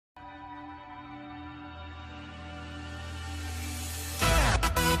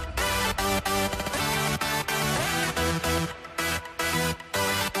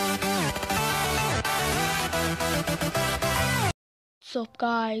What's up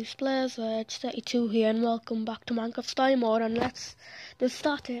guys, Blizzard32 here and welcome back to Minecraft Story Mode, and let's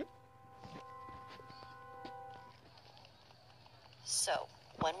start it. So,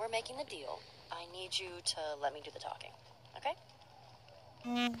 when we're making the deal, I need you to let me do the talking, okay?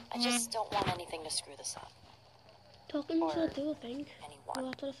 I just don't want anything to screw this up. Talking is what I do, I think.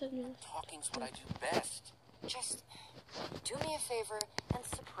 Anyone. Talking's what I do best. Just do me a favor and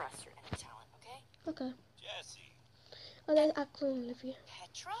suppress your inner talent, okay? Okay. Jesse. Oh, there's actually Olivia.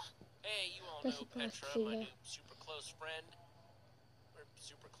 Petra? Hey, you all That's know surprised Petra, to see my her. new super close friend. We're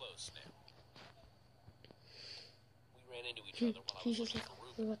super close now. We ran into each other while I was She's just looking like, for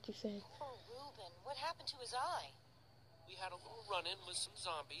Ruben. what you say? Poor Ruben. What happened to his eye? We had a little run-in with some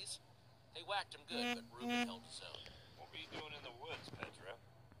zombies. They whacked him good, but Ruben held his own. What were you doing in the woods, Petra?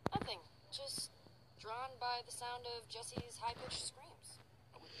 Nothing. Just drawn by the sound of Jesse's high-pitched screams.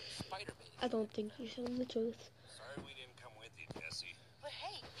 I would be Spider-Man. I don't think you're telling the truth. Sorry we didn't come with you, Jesse. But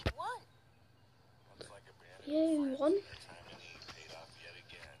hey, we won. Looks like a band Yeah, we won. Their time in the paid off yet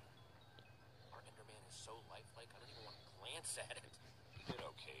again. Our Enderman is so lifelike, I don't even want to glance at it. We did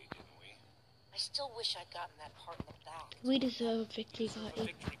okay, didn't we? I still wish I'd gotten that part in the back. We deserve a victory A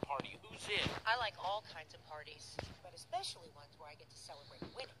party. victory party. Who's in? I like all kinds of parties, but especially ones where I get to celebrate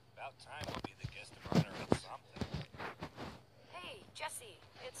winning. About time we'll be the guest of honor at something. Hey, Jesse,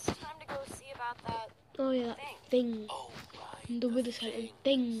 it's time to go see about that Oh yeah, that thing. Oh, right. The Wither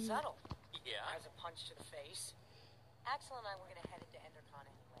thing. subtle. Yeah. As a punch to the face. Axel and I were gonna head into EnderCon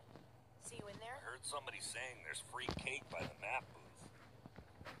anyway. See you in there? I heard somebody saying there's free cake by the map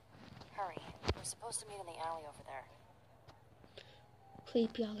booth. Hurry. We're supposed to meet in the alley over there.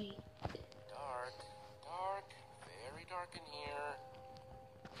 Creepy alley. Dark, dark, very dark in here.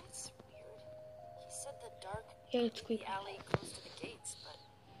 That's weird. He said the dark Yeah, it's creepy. alley close to the gates, but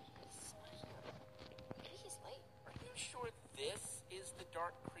he's not here. Maybe he's late. Are you sure this is the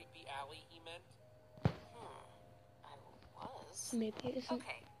dark, creepy alley he meant? I was. Maybe it isn't.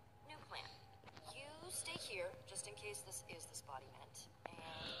 Okay, new plan. You stay here, just in case this is the spot he meant, and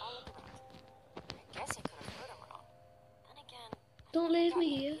I'll look around. I guess I could have heard him wrong. Then again, Don't leave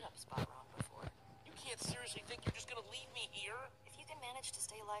me here. Meetup spot wrong before. You can't seriously think you're just gonna leave me here? If you can manage to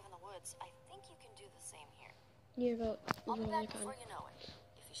stay alive in the woods, I think you can do the same here. Yeah, about I'll be all I back can. before you know it.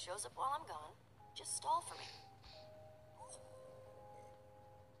 If he shows up while I'm gone, just stall for me.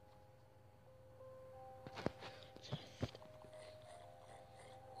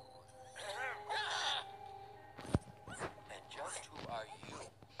 And just who are you?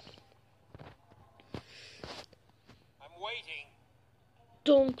 I'm waiting.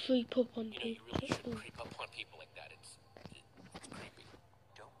 Don't creep up on You know, you people. really shouldn't creep up on people like that. It's creepy.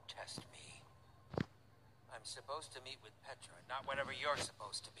 Don't test me. I'm supposed to meet with Petra, not whatever you're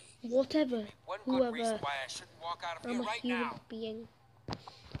supposed to be. Whatever. One good reason Whoever. why I shouldn't walk out of I'm here a right human now. being.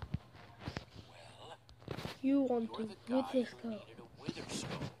 Well, You want You're to the with guy this who girl. needed a wither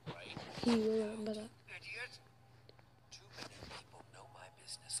skull, right? He will remember that. idiot. Too many people know my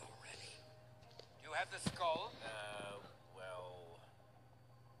business already. You have the skull? Well,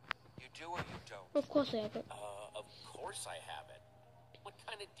 You do or you don't? Of course I have it. of course I have it. What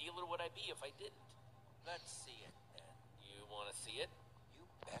kind of dealer would I be if I didn't? Let's see it then. You want to see it? You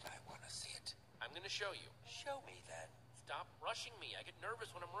bet I want to see it. I'm gonna show you. Show me then. Stop rushing me. I get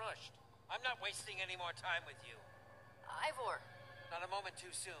nervous when I'm rushed. I'm not wasting any more time with you. Ivor. Not a moment too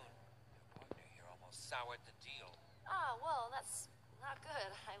soon. Your partner here almost soured the deal. Ah, well, that's not good.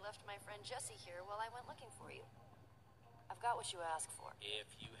 I left my friend Jesse here while I went looking for you. I've got what you asked for. If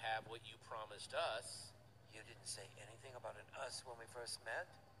you have what you promised us. You didn't say anything about an us when we first met.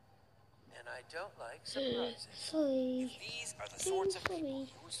 And I don't like surprises. Sorry. These are the sorts of people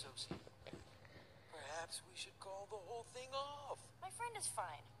Sorry. you associate with. Perhaps we should call the whole thing off. My friend is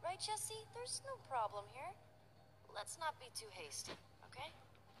fine, right, Jesse? There's no problem here. Let's not be too hasty, okay?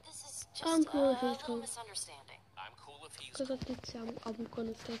 This is I'm just cool a if he's little cool. misunderstanding. I'm cool if he's Because I did say I'm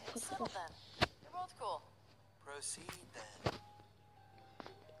gonna stay Settle positive. then. You're both cool. Proceed then.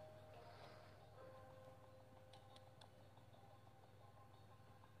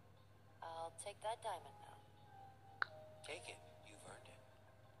 I'll take that diamond now. Take it. You've earned it.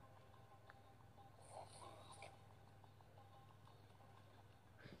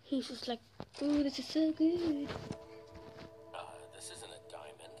 He's just like, ooh, this is so good. this isn't a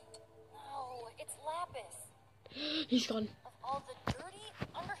diamond. No, it's lapis. He's gone. Of all the dirty,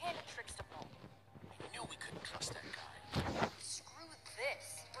 underhanded tricks to pull. I knew we couldn't trust that guy. Screw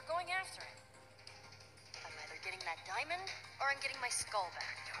this. We're going after him. I'm either getting that diamond, or I'm getting my skull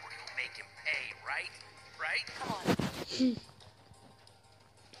back. Or you'll make him pay, right? Right? Come on. Did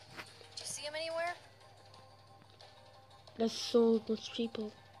you see him anywhere? There's so much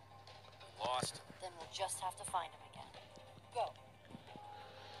people. Lost him. Then we'll just have to find him again. Go.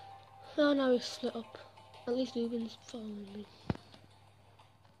 Oh, now he's split up. At least Ruben's following me.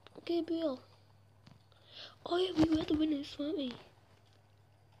 Gabriel. Oh yeah, we were the winners, weren't we?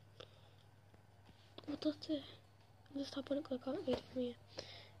 What that's it? I'll just tap on it because I can't read it from here.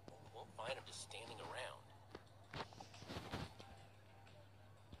 Won't find him just standing around.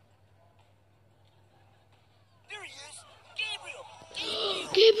 There he is! Gabriel! Gabriel!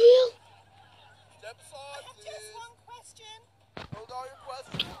 Gabriel! Step aside, I have just one question. Hold all your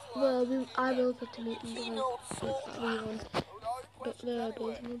questions. Well, I will get to meet him because Keynote sold. it's 3-1. Hold all your But questions the anyway.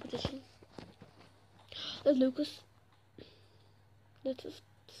 building position. There's Lucas. Let's just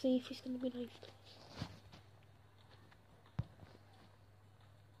see if he's going to be nice.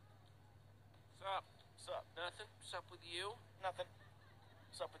 Sup? Sup? Nothing? Sup with you? Nothing.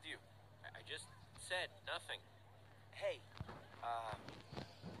 What's up with you? I just said nothing. Hey,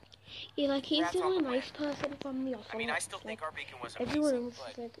 Yeah, like he's Congrats the on only the nice person from the office. I mean, I still think like, our beacon was everyone amazing, else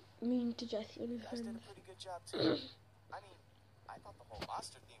but is like mean to Jesse and his you guys did a friends. pretty good job too. I mean, I thought the whole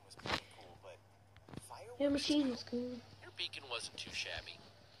monster theme was pretty cool, but fireworks? Your machine was cool. Your beacon wasn't too shabby.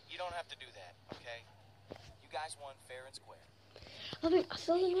 You don't have to do that, okay? You guys won fair and square. I think I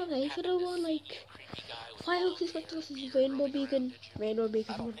still think they should have won like Creepy guy with Fireworks long Inspector hair, versus beard Rainbow roaming Beacon. around, did you? Rainbow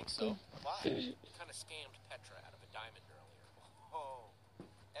Beacon I don't won. think so. Why? Kind of scammed Petra out of a diamond earlier. Oh,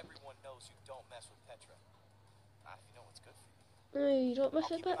 everyone knows you don't mess with Petra. Not if you know what's good for you. No, you don't mess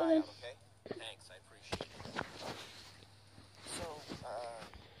I'll with keep an better eye then. out, okay? Thanks, I appreciate it. So,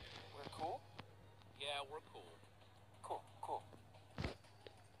 we're cool? Yeah, we're cool. Cool, cool.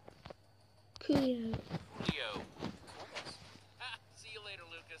 Coolio. Leo. Coolness. Ah, see you later,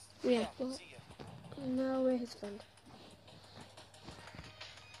 Lucas. Yeah, well, See ya. now we're his friend.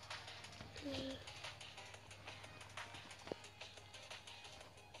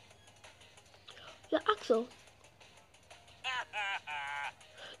 Yeah, Axel.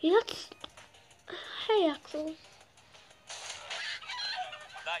 Yeah, that's... Hey, Axel.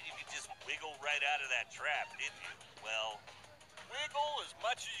 Thought you could just wiggle right out of that trap, didn't you? Well, wiggle as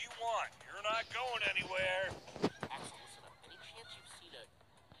much as you want. You're not going anywhere. Axel, listen up. Any chance you've seen a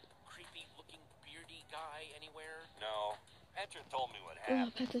creepy-looking, beardy guy anywhere? No, Petra told me what Oh,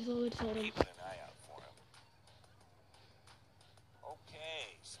 happened. Petra's always told him. Keeping an eye out for him.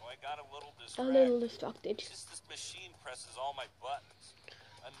 Okay, so I got a little A distracted. little distracted. It's just this machine presses all my buttons.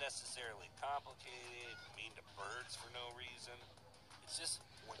 Unnecessarily complicated, mean to birds for no reason. It's just,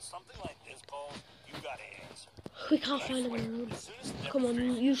 when something like this calls, you gotta answer. We can't find him alone. As soon as the Come on,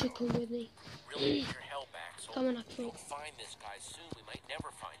 demonstration you should come with me. Really need your help, Axel. Come on, If we Axel. don't find this guy soon, we might never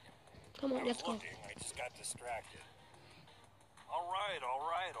find him. Come on, I was let's go. looking, I just got distracted. All right,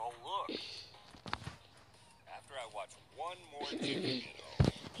 I'll look. After I watch one more chicken video.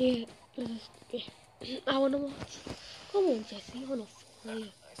 Here, yeah. I wanna watch. Come on, Jesse, I wanna follow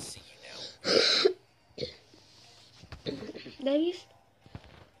you. I see you now. There he is.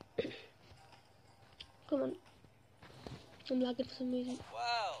 Come on. I'm lagging for some reason.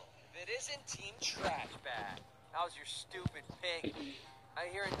 Well, if it isn't Team Trash Bag, how's your stupid pig? I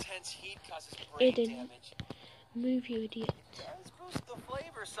hear intense heat causes brain Aiden. damage. Move, you idiot. Does boost the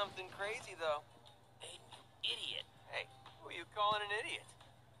flavor something crazy, though. Hey, you idiot. Hey, who are you calling an idiot?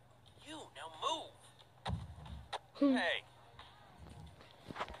 You, now move. Hey,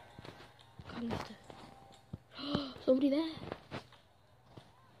 Canister. Somebody there.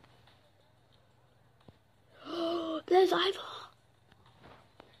 There's Ivor.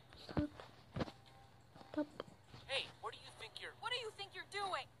 Stop. Stop. Hey, what do you think you're... What do you think you're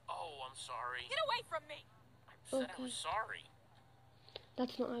doing? Oh, I'm sorry. Get away from me! I said I Okay. was sorry.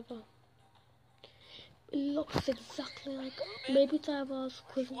 That's not Ivor. It looks exactly like... Maybe it's Ivor's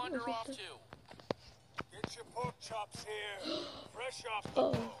Where'd cousin you or wander off sister. to? Get your pork chops here. Fresh off the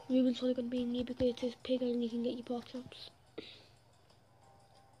Oh, bone. Ruben's probably going to be in here because it's his pig and you can get your pork chops.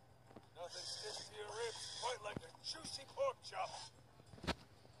 Nothing sticks to your ribs quite like a juicy pork chop.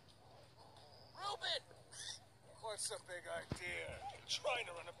 Reuben! What's the big idea? I'm trying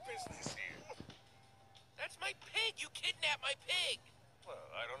to run a business here. That's my pig! You kidnapped my pig! Well,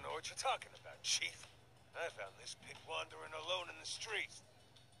 I don't know what you're talking about, Chief. I found this pig wandering alone in the streets.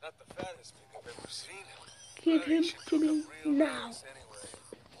 Not the fattest pig I've ever seen. Give Well, him he should to cook me up real now. nice anyway.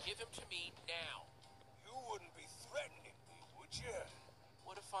 Give him to me now. You wouldn't be threatening me, would you?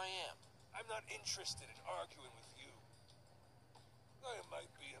 What if I am? I'm not interested in arguing with you. I might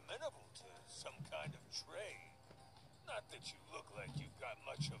be amenable to some kind of trade. Not that you look like you've got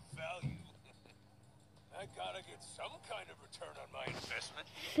much of value. I gotta get some kind of return on my investment.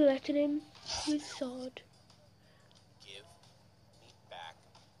 Threaten him with sword. Give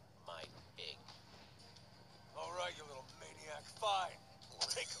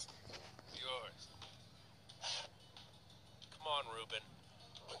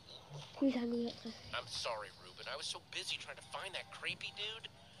He's hanging up there. I'm sorry, Ruben. I was so busy trying to find that creepy dude,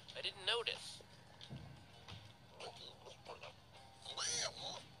 I didn't notice.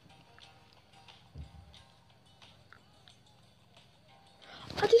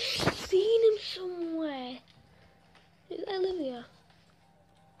 I just seen him somewhere. Is that Olivia?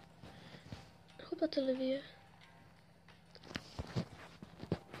 I hope that's Olivia.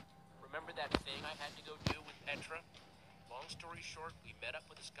 Remember that thing I had to go do with Petra? Long story short, we met up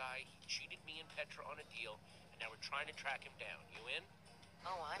with this guy, he cheated me and Petra on a deal, and now we're trying to track him down. You in?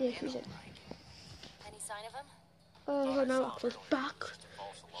 Oh, I'm Yes, in. we did. Any sign of him? Oh, now Aqua's back.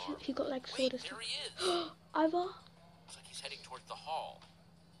 She got like Wait, soda stuff. there he is! Ivor? Looks like he's heading towards the hall.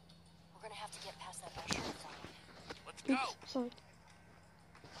 We're gonna have to get past that usher in front. Let's go! Oops, sorry.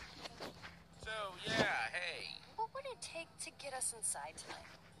 So, yeah, hey. What would it take to get us inside tonight?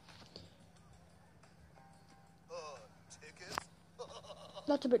 Tickets?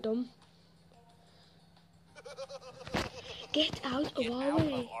 That's a bit dumb. Get out of Get our out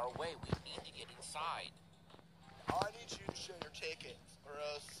way. of our way. We need to get inside. I need you to show your tickets, or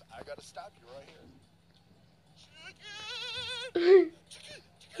else I gotta stop you right here. Chicken!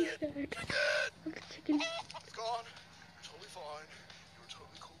 Chicken. It's gone. Totally fine. You're a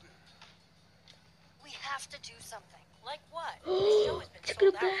totally cool dude. We have to do something. Like what? This show has been Chicken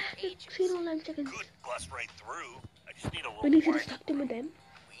sold up out there. for ages. Seen all them chickens. Could bust right through. I just need a little We need to wine. distract him with them.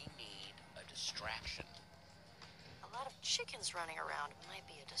 We need a distraction. A lot of chickens running around might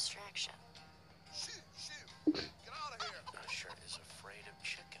be a distraction. Shoot, shoot. Get out of here. Usher is afraid of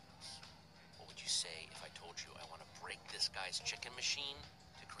chickens. What would you say if I told you I want to break this guy's chicken machine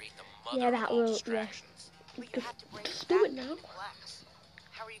to create the mother Yeah, that of all will, distractions? But you have to break Just that do it now. into glass.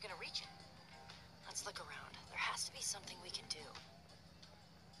 How are you gonna reach it? Let's look around. There has to be something we can do.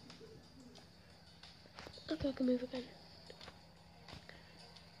 Okay, I can move again.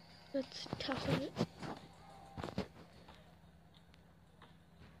 Let's tap on it.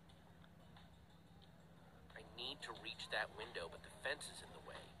 I need to reach that window, but the fence is in the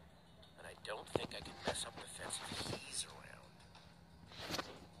way. And I don't think I can mess up the fence if he's around.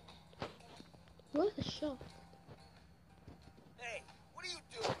 What a shot. Hey, what are you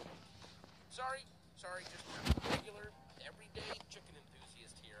doing? Sorry, just a regular, everyday chicken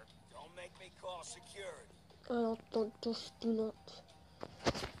enthusiast here. Don't make me call security. Just do not.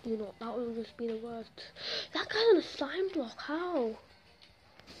 Do not. That will just be the word. That guy's on a slime block. How?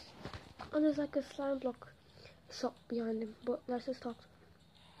 And there's like a slime block shop behind him. But let's just talk to him.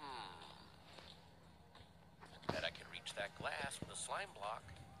 Bet I can reach that glass with a slime block.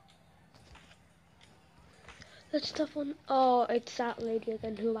 Let's tap on. Oh, it's that lady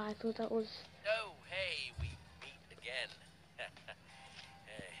again who I thought that was. Oh, hey, we meet again.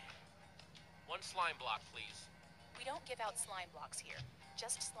 Hey. One slime block, please. We don't give out slime blocks here,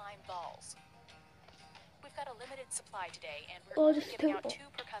 just slime balls. We've got a limited supply today, and we're only just giving two. out 2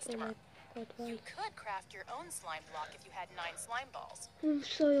 per customer. God, You right. could craft your own slime block if you had 9 slime balls. I'm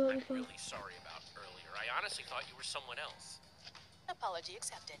sorry, I'm Oliver. really sorry about earlier. I honestly thought you were someone else. Apology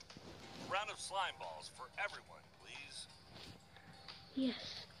accepted. Round of slime balls for everyone, please.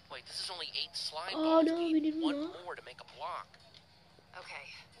 Yes. Wait, this is only 8 slime Oh, balls. no, we need one more. more to make a block. Okay,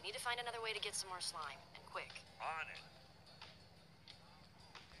 we need to find another way to get some more slime, and quick. On it.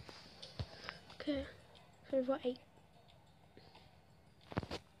 Okay. So we've got 8.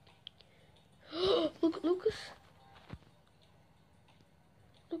 Look at Lucas.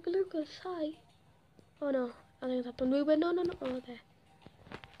 Look at Lucas. Hi. Oh no. I think it's up on Ruben. No. Oh, there.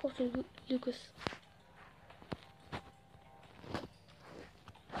 Go to Lucas.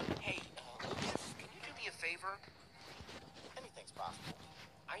 Hey, Lucas, can you do me a favor? Anything's possible.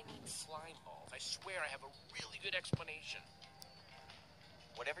 I need slime balls. I swear I have a really good explanation.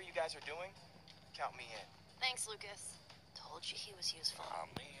 Whatever you guys are doing, count me in. Thanks, Lucas. Told you he was useful. Oh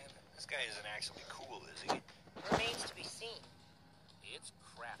man, this guy isn't actually cool, is he? Remains to be seen. It's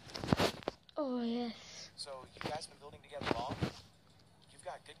crap. Oh yes. So, you guys been building together long? You've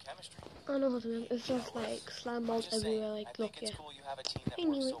got good chemistry. I know what I mean. It's just like slime balls Just saying, everywhere. Like I look, think it's yeah. cool you have a team that I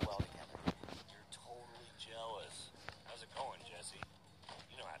works knew so it. well together. You're totally jealous. How's it going, Jesse?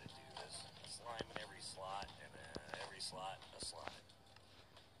 You know how to do this. Slime in every slot, and every slot, a slot.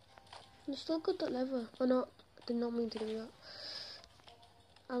 You still got that lever. Oh no, I did not mean to do that.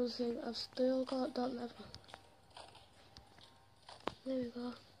 I was saying I've still got that lever. There we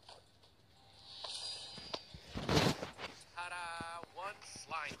go. Ta-da! One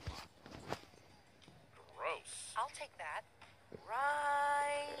slime block. Gross. I'll take that.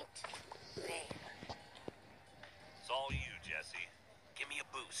 Right there. It's all you, Jesse. Give me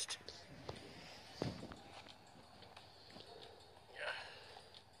a boost.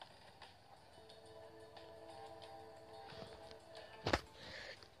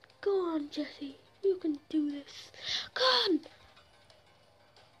 on, Jesse. You can do this. Come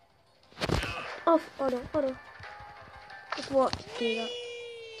on! Off. Oh no. Just watch do that.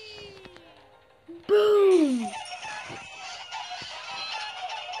 Boom!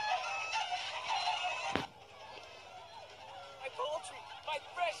 My poultry! My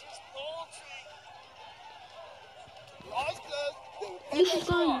precious poultry!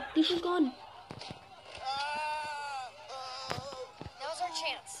 This is gone. Now's our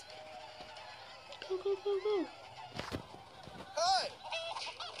chance. Go. Hey!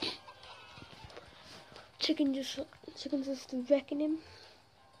 Chicken's just wrecking him.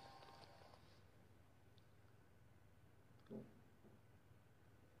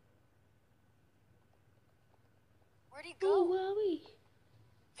 Where'd he Oh, go? where are we?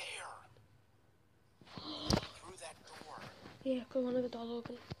 There. Through that door. Yeah, go on, leave the door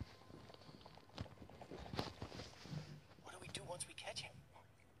open. What do we do once we catch him?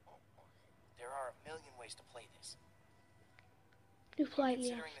 There are a million ways to play this. Do politely.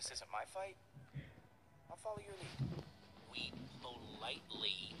 Considering this isn't my fight, I'll follow your lead. We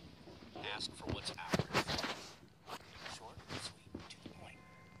politely ask for what's ours. Short, sweet, to the point.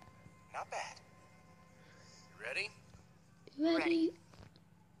 Not bad. You ready? Ready?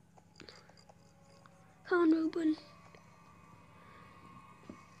 Come on, Ruben.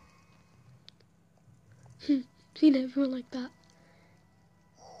 Seen everyone like that.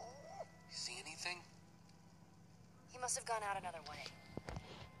 You see anything? He must have gone out another way.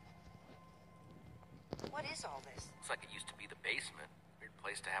 What is all this? Looks like it used to be the basement. Weird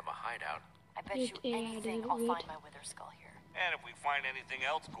place to have a hideout. I bet It you is anything I'll weird. find my wither skull here. And if we find anything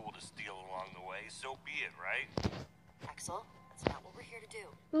else cool to steal along the way, so be it, right? Axel, that's not what we're here to do.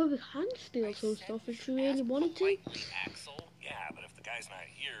 Well, we can steal some stuff if we really wanted to. Politely, Axel. Yeah, but if the guy's not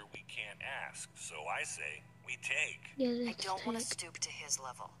here, we can't ask. So I say, we take. Yeah, I let's don't want to take. stoop to his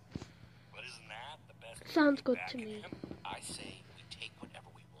level. But isn't that the best? Sounds good back to at me. him? I say we take whatever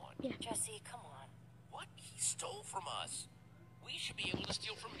we want. Yeah. Jesse, come on. What? He stole from us. We should be able to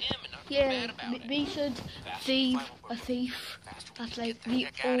steal from him and not feel Yeah, bad about it. we should thieve a thief. Faster we That's can like get the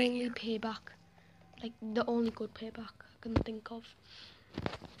heck outta only here. payback. Like the only good payback I can think of.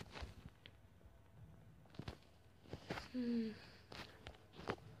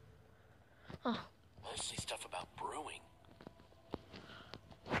 Oh, Mostly stuff about brewing.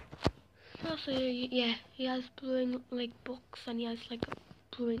 also, yeah, he has brewing like books and he has like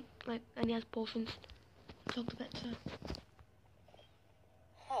brewing like and he has potions. Talked about so.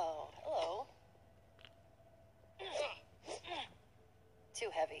 Oh, hello. Too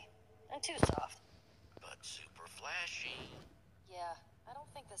heavy. And too soft. But super flashy. Yeah, I don't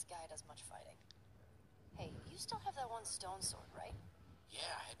think this guy does much fighting. Hey, you still have that one stone sword, right? Yeah,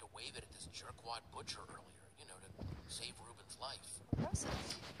 I had to wave it at this jerkwad butcher earlier, you know, to save Ruben's life. Impressive.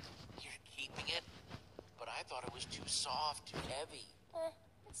 You're keeping it? But I thought it was too soft, too heavy.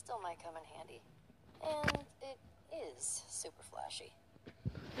 It still might come in handy. And it is super flashy.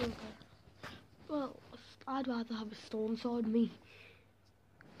 Okay. Well, I'd rather have a stone sword, me.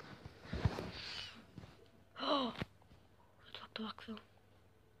 Oh, talk to Axel.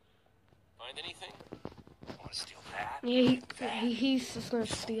 Find anything? Want to steal that? Yeah, he's just gonna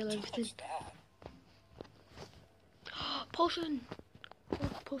steal everything. What's that? Potion!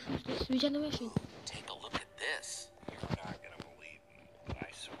 What potion is this? Regeneration. Take a look at this. You're not gonna believe me, but I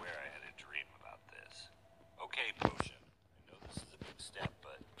swear I had a dream about this. Okay, potion. I know this is a big step,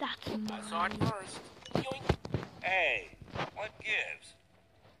 but That's I saw it mine. first. Yoink. hey, what gives?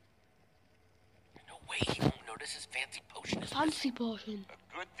 No way he won't notice his fancy potion is Fancy potion.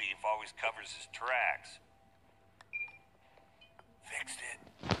 A good thief always covers his tracks. Fixed it.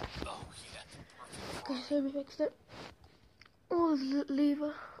 Oh, yeah. Perfect. Okay, so we fixed it. Oh, there's a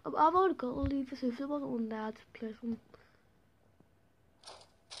lever. I've already got a lever, so if there wasn't one there, I'd place one.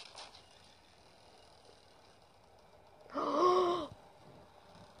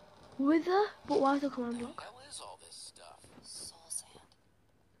 Wither? But why is the command What the block? hell is all this stuff? Soul sand.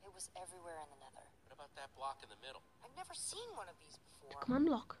 It was everywhere in the nether. What about that block in the middle? I've never seen one of these before. Command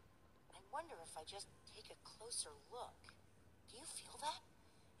block. I wonder if I just take a closer look. Do you feel that?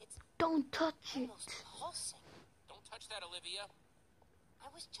 It's Don't touch it. almost pulsing. Don't touch that, Olivia. I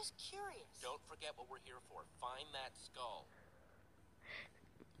was just curious. Don't forget what we're here for. Find that skull.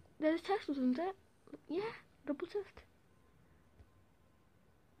 There's a test, wasn't there? Yeah, double test.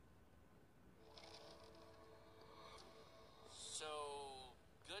 So,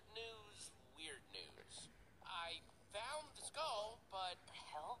 good news, weird news. I found the skull, but What the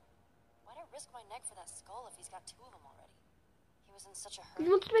hell? Why'd I risk my neck for that skull if he's got two of them already? He was in such a hurry.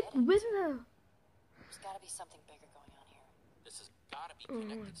 You want to make get it. Wither? There's gotta be something bigger going on here. this has got gotta be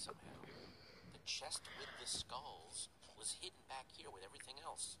connected somehow. The chest with the skulls was hidden back here with everything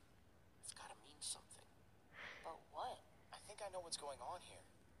else. It's gotta mean something. But what? I think I know what's going on here.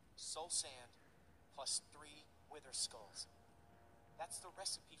 Soul sand plus 3 wither skulls. That's the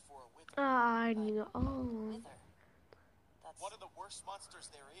recipe for a wither. I know. Oh. Wither. That's One of the worst monsters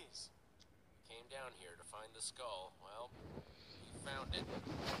there is. Came down here to find the skull. Well, we found it.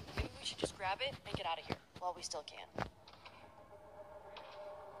 Maybe we should just grab it and get out of here while we still can.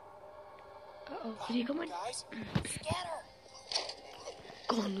 Uh-oh, is he coming? Guys, scatter.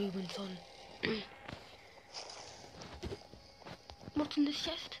 Go on, Ruben, son. What's in this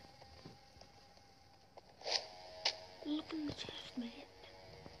chest? Look in the chest, mate.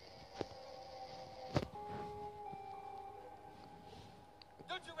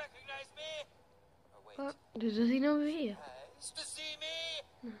 don't you recognize me? Oh, wait. Does he know we're here? Nice to see me.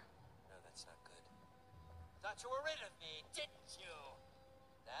 No, that's not good. Thought you were rid of me, didn't you?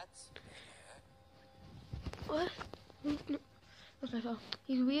 That's better. What? No. Okay, so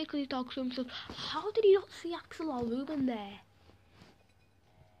he's weird because he talks to himself. How did he not see Axel or Ruben there?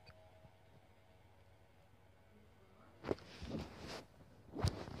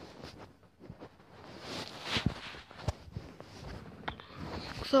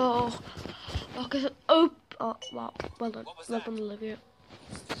 So, okay, so, oh, wow, well done, Olivia.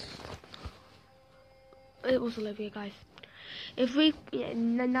 It was Olivia, guys. If we, yeah,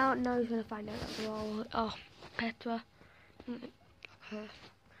 now he's gonna find out as well. Oh, Petra. Okay.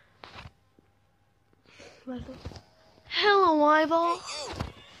 Hello, Ivo. Hey, you!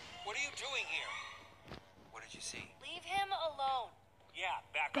 What are you doing here? What did you see? Leave him alone. Yeah,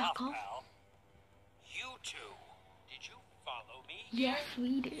 back Back off, off? pal. You two, did you follow me? Yes,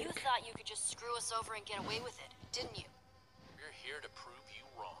 we did. You thought you could just screw us over and get away with it, didn't you? We're here to prove you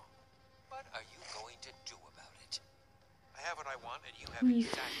wrong. What are you going to do about it? I have what I want, and you have We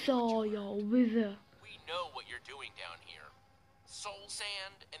exactly saw what you your wither. We know what you're doing down here. Soul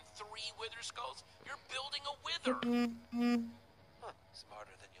sand and 3 wither skulls. You're building a wither. Huh,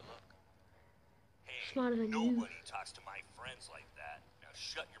 smarter than you look. Hey, Smarter than you. nobody talks to my friends like that. Now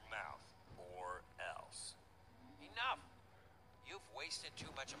shut your mouth, or else. Enough. You've wasted too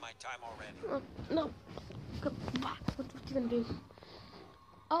much of my time already. No. Come back. What you gonna do?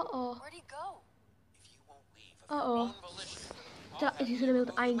 Uh-oh. Where'd he go? If you won't leave of your own volition, I'll That have is you gonna build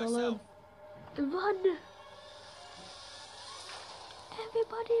remove iron myself. golem. Run!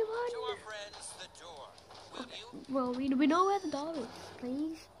 Everybody To run! our friends, the door. Will you? Well, we know where the door is.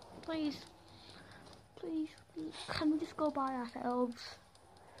 Please. Please. Please. Please. Can we just go by ourselves?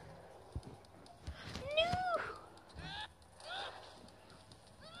 No!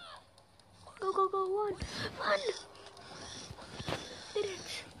 Go, go, go, run! Run! Did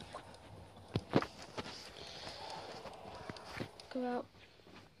it! Go out.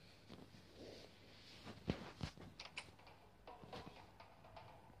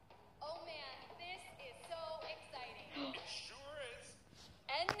 Oh man, this is so exciting. Sure is.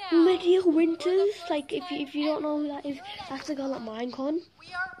 And now, Lydia for the Winters, first like if you don't know who that is, that's the girl at Minecon. we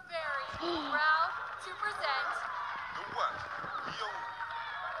are very proud to present The what?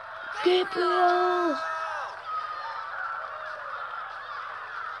 The only. Gabriel!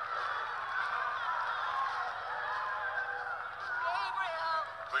 Gabriel.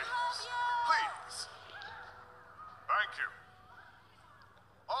 Please. Please. Thank you.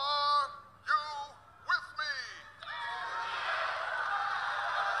 Are you with me?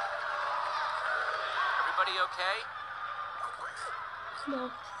 Everybody okay?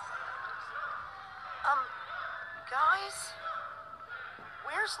 No. Guys?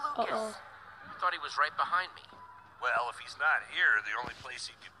 Where's Lucas? Uh-oh. I thought he was right behind me. Well, if he's not here, the only place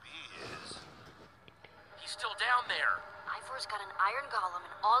he could be is... He's still down there. Ivor's got an iron golem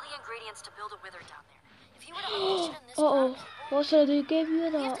and all the ingredients to build a wither down there. If he were to unleash it in this Uh-oh. crowd, What should I do? Give you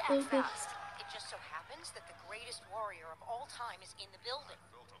We have that, to act Lucas. fast. It just so happens that the greatest warrior of all time is in the building.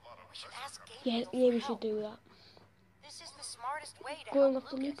 We should ask Yeah, Gabriel yeah, we for should help. do that. This is the smartest way to Going help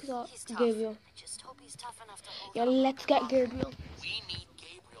after Lucas. Lucas or he's tough. Gabriel? I just hope he's tough enough to hold Yeah, out. let's get Gabriel. We need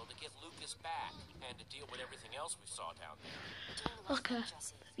Gabriel to get Lucas back and to deal with everything else we saw down there. Doing the right Okay. thing,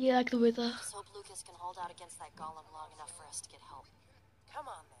 Jesse. Yeah, like the wither. Just hope Lucas can hold out against that golem long enough for us to get help. Come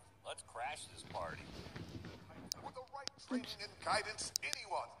on, then. Let's crash this party. With the right training and guidance,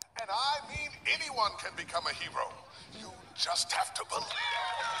 anyone, and I mean anyone, can become a hero. You just have to believe.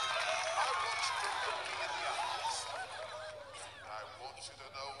 I want you to look me in the eyes. I want you to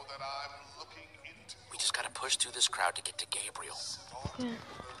know that I'm looking into We just gotta push through this crowd to get to Gabriel. Yeah.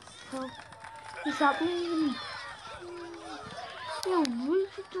 How is that even? Yeah, we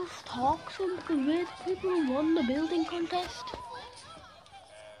should just talk to him because we're the people who won the building contest.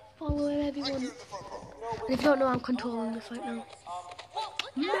 Follow everyone. And if you don't know, I'm controlling this right now.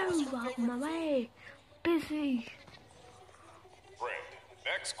 Move out my way. Busy. Friend,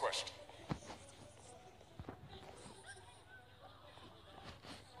 next question.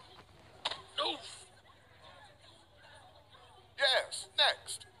 No. Yes,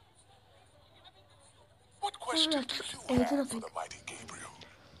 next. What question do you have for the mighty Gabriel?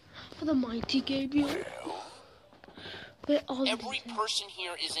 For the mighty Gabriel. We're all Every person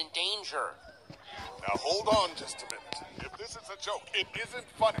here is in danger. Now hold on just a minute. If this is a joke, it isn't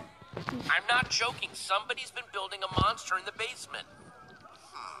funny. I'm not joking. Somebody's been building a monster in the basement.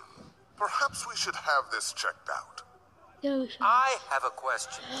 Perhaps we should have this checked out. No, I have a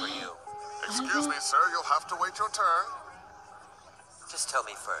question for you. Excuse me, sir, you'll have to wait your turn. Just tell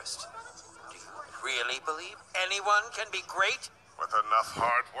me first. Do you really believe anyone can be great? With enough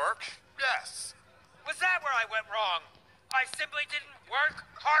hard work, yes. Was that where I went wrong? I simply didn't work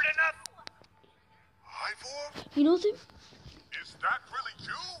hard enough? Ivor? he knows him. Is that really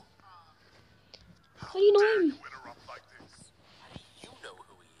you? How do you know him? You interrupt like this. You know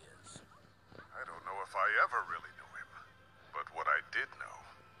who he is. I don't know if I ever really knew him. But what I did know,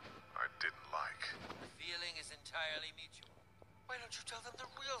 I didn't like. The feeling is entirely mutual. Why don't you tell them the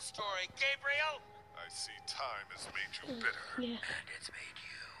real story, Gabriel? I see time has made you bitter. Yeah. And it's made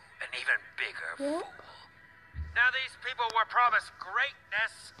you an even bigger What? fool. Now these people were promised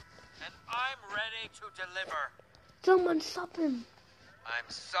greatness, and I'm ready to deliver. Someone stop him. I'm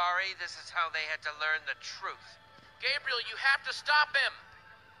sorry this is how they had to learn the truth. Gabriel, you have to stop him!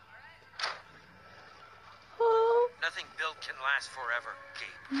 Oh. Nothing built can last forever,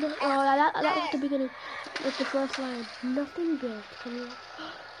 Gabe. No, oh, that was the beginning. That's the first line. Nothing built.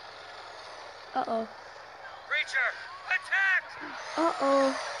 Uh-oh. Creature, attack!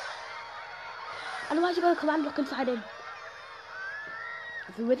 Uh-oh. And why'd you got a command block inside him?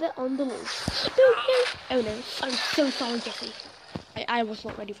 The wither on the loose. No, no. Oh no. I'm so sorry, Jesse. I was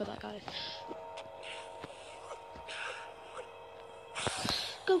not ready for that, guys.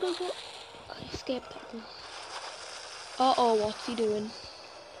 Go, go, go. I escaped that one. Uh-oh, what's he doing?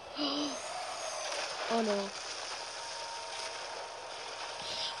 Oh no.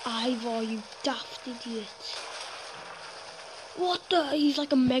 Ivor, you daft idiot. What the? He's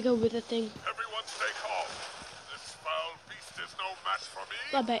like a mega wither thing. Everyone stay calm. This foul beast is no match for me.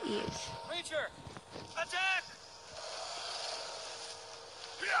 I bet he is. Creature, attack!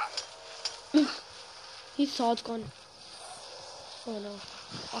 Yeah. His sword's gone. Oh no.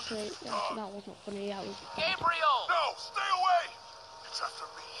 Okay, that was not funny. That was. Gabriel! No, stay away. It's after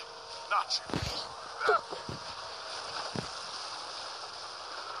me, not you.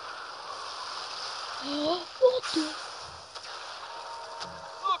 What the?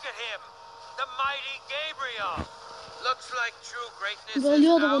 Look at him! The mighty Gabriel! Looks like true greatness Well, is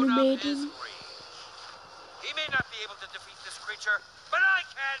you're the out one who of made his him. reach. He may not be able to defeat this creature, but I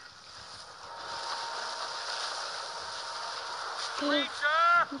can!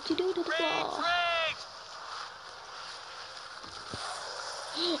 Creature! What's he doing to the floor? Retreat!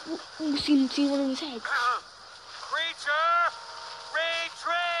 We've seen one of his heads. Creature!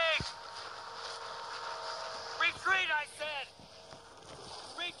 Retreat! Retreat, I said!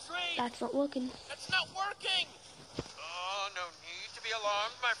 Retreat! That's not working. That's not working! Oh, no need to be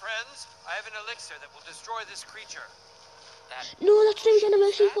alarmed, my friends. I have an elixir that will destroy this creature. That... No, that's the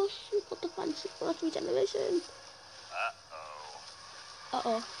regeneration potion. What the fancy? That's regeneration. Uh-oh.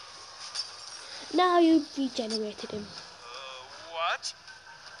 Uh-oh. Now you've regenerated him. What?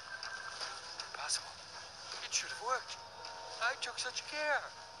 Impossible. It should have worked. I took such care.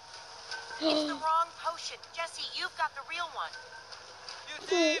 It's the wrong potion. Jesse, you've got the real one. You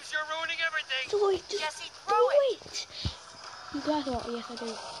thieves, you're ruining everything. Do it. Just Jesse, do throw it. You guys are. Yes, I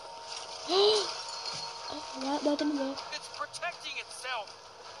do. Oh, that didn't work. It's protecting itself.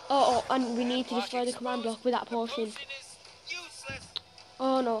 Oh, and we need to destroy the command block with that potion. The potion is useless.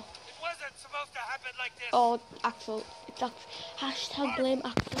 Oh no. It wasn't supposed to happen like this. Oh, Axel. It's Axel. Hashtag blame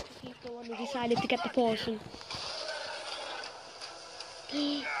Axel because he's the one who decided to get the potion.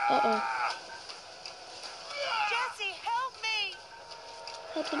 Uh-oh. Jesse, help me!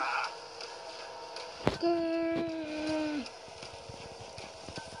 Help him. Grrr.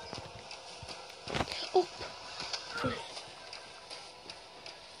 Oh.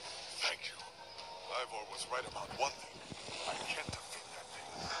 Thank you. Ivor was right about one thing. I can't defeat that thing.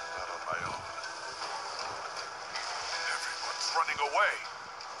 Not on my own. Everyone's running away.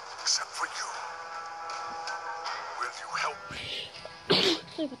 Except for you. Will you help me?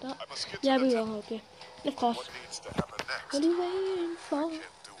 Sorry about that. I must get Yeah, to we the will temple. help you. Of course. What needs to happen next? What are you waiting for? I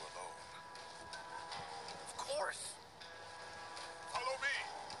can't do alone. Of course. Follow me.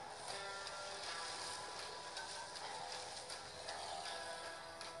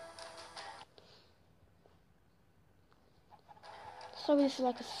 Sorry, this is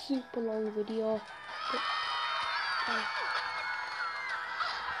like a super long video. But,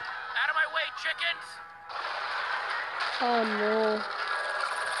 Out of my way, chickens! oh no.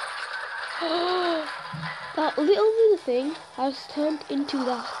 That little blue thing has turned into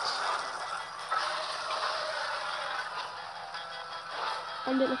that.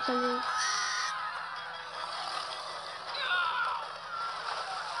 And it looks like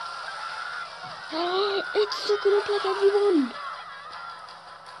it's sucking up like everyone.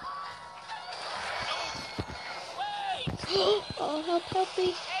 Oh, help me.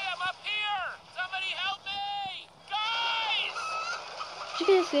 Hey, I'm up here! Somebody help me! Guys! You're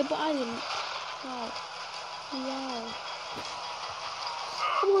gonna say, but I didn't. Wow.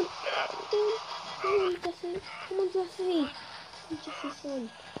 Come on, Jesse. Come on, Jesse. I'm Jesse's son.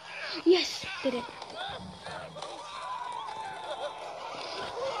 Yes, did it.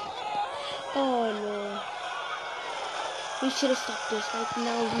 Oh no. We should have stopped this. Like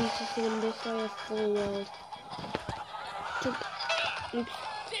now he's just in this way of full world. Jump. Oops.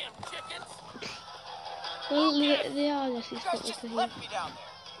 Damn chickens! Well, they are Jesse's You guys fault. just left me down there.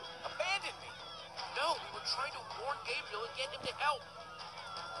 Abandoned me. No, we were trying to warn Gabriel and get him to help.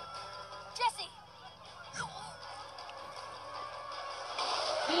 Jesse!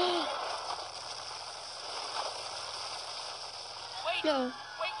 Wait! No.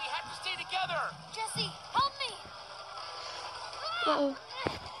 Wait, we have to stay together! Jesse, help me! Uh-oh.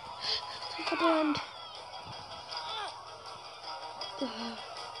 At the end.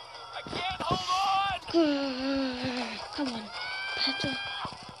 I can't hold on! Come on. Petra.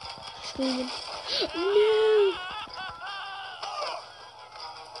 Screaming. No!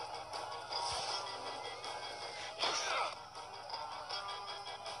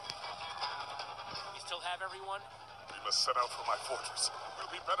 You still have everyone? We must set out for my fortress. We'll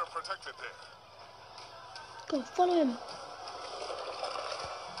be better protected there. Go, follow him.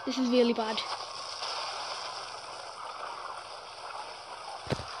 This is really bad.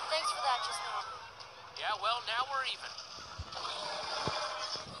 Thanks for that just now. Yeah, well, now we're even.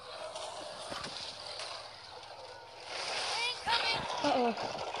 Incoming! Uh-oh.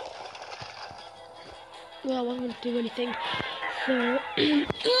 Well, I wasn't going to do anything. So...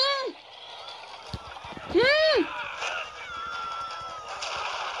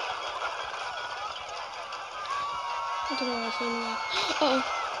 I don't know what I was saying there. Uh-oh.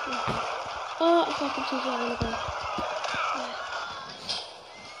 Oh, it's like I'm too far again.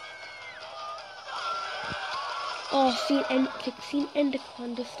 Oh, seen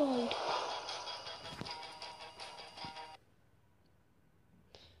Endercon destroyed.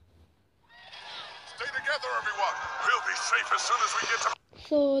 Stay together, everyone. We'll be safe as soon as we get to...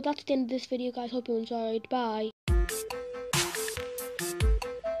 So that's the end of this video, guys. Hope you enjoyed. Bye.